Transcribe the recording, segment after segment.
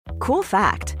Cool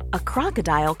fact, a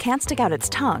crocodile can't stick out its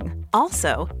tongue.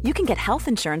 Also, you can get health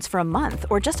insurance for a month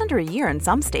or just under a year in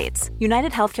some states.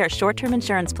 United Healthcare short-term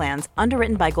insurance plans,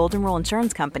 underwritten by Golden Rule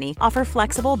Insurance Company, offer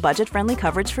flexible, budget-friendly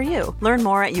coverage for you. Learn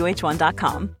more at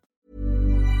uh1.com.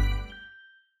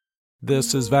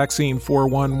 This is Vaccine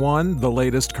 411, the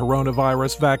latest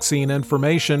coronavirus vaccine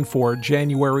information for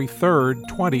January 3rd,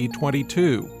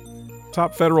 2022.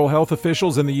 Top federal health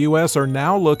officials in the U.S. are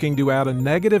now looking to add a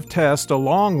negative test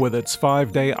along with its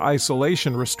 5-day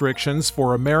isolation restrictions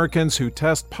for Americans who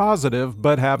test positive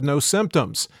but have no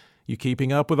symptoms. You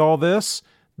keeping up with all this?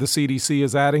 The CDC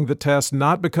is adding the test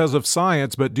not because of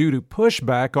science but due to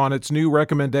pushback on its new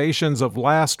recommendations of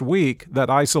last week that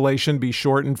isolation be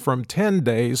shortened from 10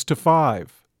 days to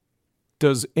 5.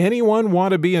 Does anyone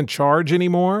want to be in charge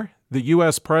anymore? The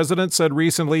U.S. president said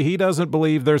recently he doesn't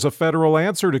believe there's a federal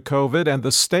answer to COVID and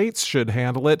the states should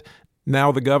handle it.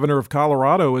 Now the governor of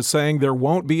Colorado is saying there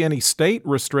won't be any state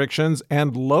restrictions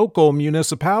and local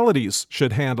municipalities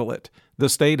should handle it. The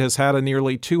state has had a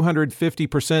nearly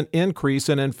 250% increase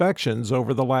in infections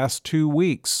over the last 2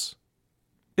 weeks.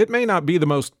 It may not be the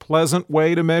most pleasant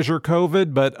way to measure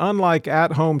COVID, but unlike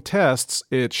at-home tests,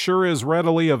 it sure is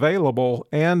readily available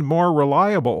and more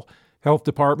reliable. Health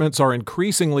departments are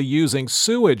increasingly using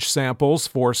sewage samples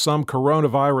for some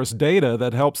coronavirus data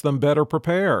that helps them better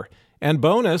prepare. And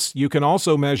bonus, you can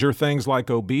also measure things like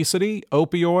obesity,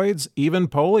 opioids, even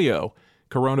polio.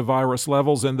 Coronavirus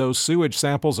levels in those sewage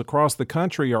samples across the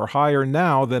country are higher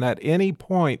now than at any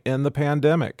point in the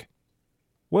pandemic.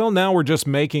 Well, now we're just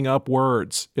making up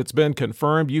words. It's been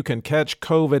confirmed you can catch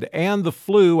COVID and the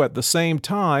flu at the same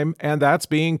time, and that's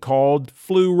being called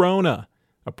Flurona.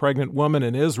 A pregnant woman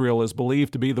in Israel is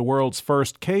believed to be the world's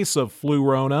first case of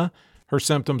Flurona. Her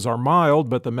symptoms are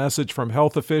mild, but the message from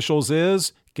health officials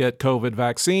is get COVID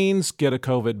vaccines, get a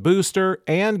COVID booster,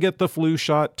 and get the flu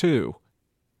shot too.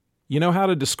 You know how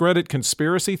to discredit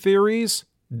conspiracy theories?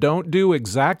 Don't do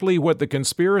exactly what the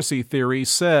conspiracy theory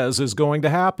says is going to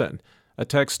happen. A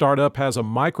tech startup has a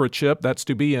microchip that's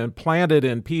to be implanted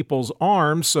in people's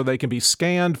arms so they can be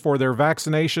scanned for their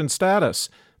vaccination status.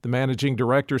 The managing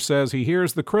director says he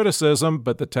hears the criticism,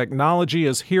 but the technology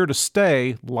is here to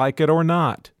stay, like it or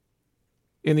not.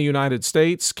 In the United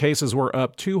States, cases were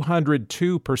up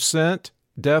 202%,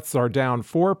 deaths are down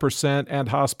 4%, and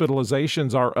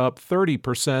hospitalizations are up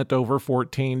 30% over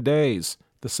 14 days.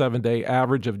 The 7-day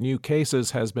average of new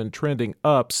cases has been trending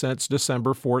up since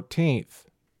December 14th.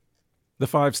 The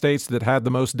 5 states that had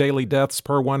the most daily deaths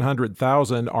per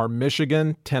 100,000 are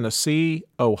Michigan, Tennessee,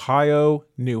 Ohio,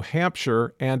 New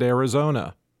Hampshire, and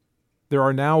Arizona. There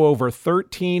are now over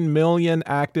 13 million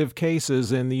active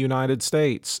cases in the United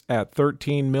States at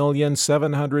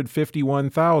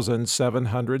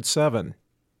 13,751,707.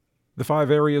 The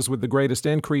 5 areas with the greatest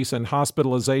increase in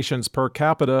hospitalizations per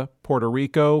capita: Puerto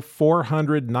Rico,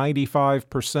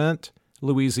 495%,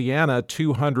 Louisiana,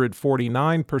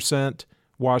 249%,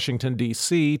 Washington,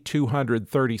 D.C.,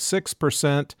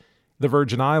 236%, the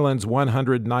Virgin Islands,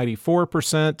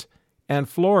 194%, and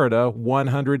Florida,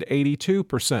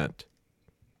 182%.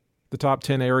 The top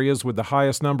 10 areas with the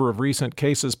highest number of recent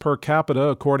cases per capita,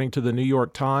 according to the New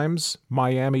York Times: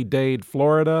 Miami-Dade,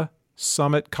 Florida;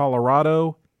 Summit,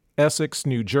 Colorado; Essex,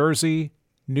 New Jersey;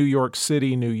 New York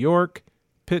City, New York;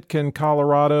 Pitkin,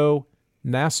 Colorado;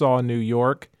 Nassau, New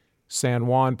York; San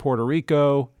Juan, Puerto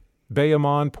Rico;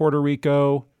 Bayamon, Puerto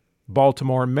Rico;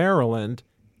 Baltimore, Maryland;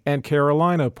 and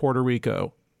Carolina, Puerto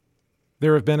Rico.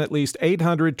 There have been at least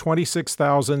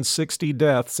 826,060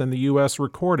 deaths in the U.S.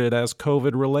 recorded as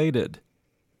COVID-related.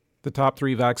 The top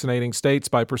 3 vaccinating states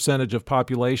by percentage of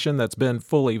population that's been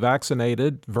fully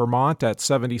vaccinated: Vermont at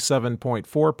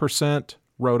 77.4%,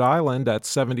 Rhode Island at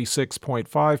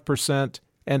 76.5%,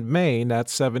 and Maine at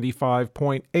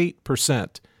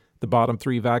 75.8%. The bottom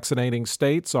 3 vaccinating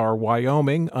states are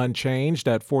Wyoming, unchanged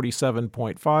at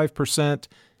 47.5%,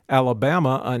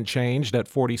 Alabama, unchanged at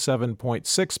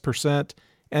 47.6%,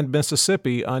 and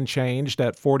Mississippi, unchanged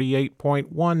at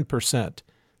 48.1%.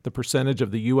 The percentage of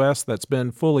the U.S. that's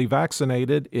been fully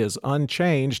vaccinated is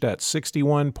unchanged at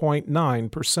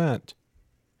 61.9%.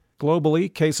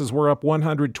 Globally, cases were up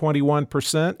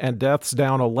 121% and deaths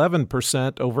down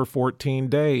 11% over 14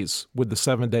 days, with the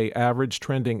 7-day average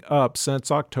trending up since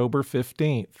October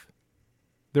 15th.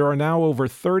 There are now over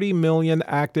 30 million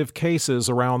active cases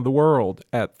around the world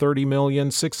at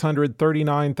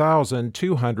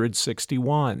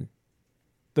 30,639,261.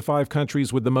 The 5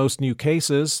 countries with the most new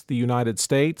cases: the United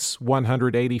States,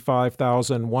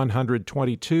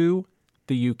 185,122,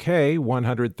 the UK,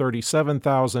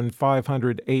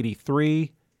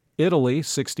 137,583, Italy,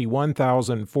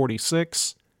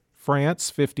 61,046, France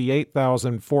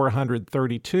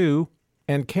 58,432,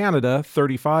 and Canada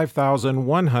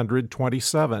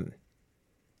 35,127.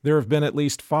 There have been at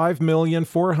least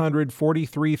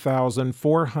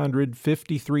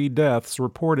 5,443,453 deaths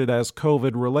reported as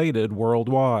COVID-related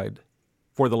worldwide.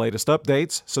 For the latest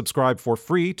updates, subscribe for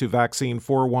free to Vaccine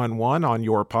 411 on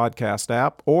your podcast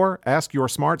app or ask your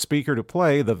smart speaker to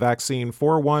play the Vaccine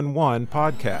 411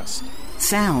 podcast.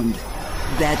 Sound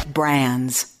that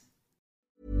brands.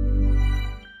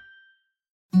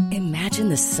 Imagine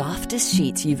the softest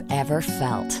sheets you've ever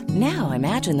felt. Now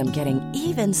imagine them getting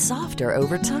even softer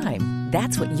over time.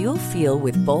 That's what you'll feel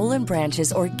with Boll &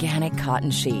 Branch's organic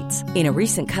cotton sheets. In a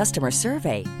recent customer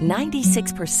survey,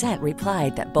 96%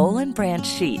 replied that Boll & Branch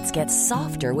sheets get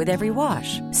softer with every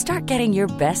wash. Start getting your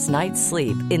best night's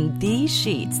sleep in these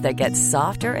sheets that get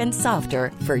softer and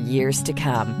softer for years to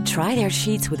come. Try their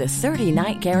sheets with a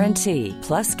 30-night guarantee.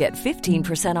 Plus, get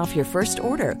 15% off your first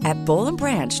order at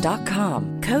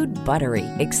bollandbranch.com. Code BUTTERY.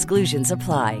 Exclusions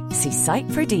apply. See site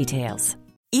for details.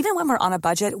 Even when we're on a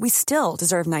budget, we still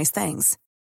deserve nice things.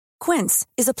 Quince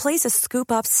is a place to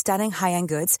scoop up stunning high-end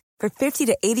goods for 50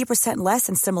 to 80% less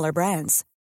than similar brands.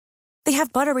 They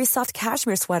have buttery soft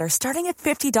cashmere sweaters starting at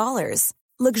 $50,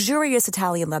 luxurious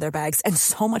Italian leather bags, and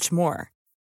so much more.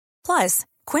 Plus,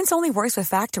 Quince only works with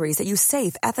factories that use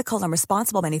safe, ethical, and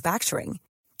responsible manufacturing.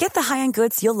 Get the high-end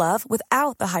goods you'll love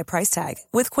without the high price tag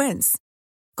with Quince.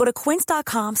 Go to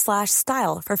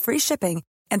quince.com/style for free shipping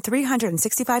and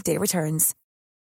 365-day returns.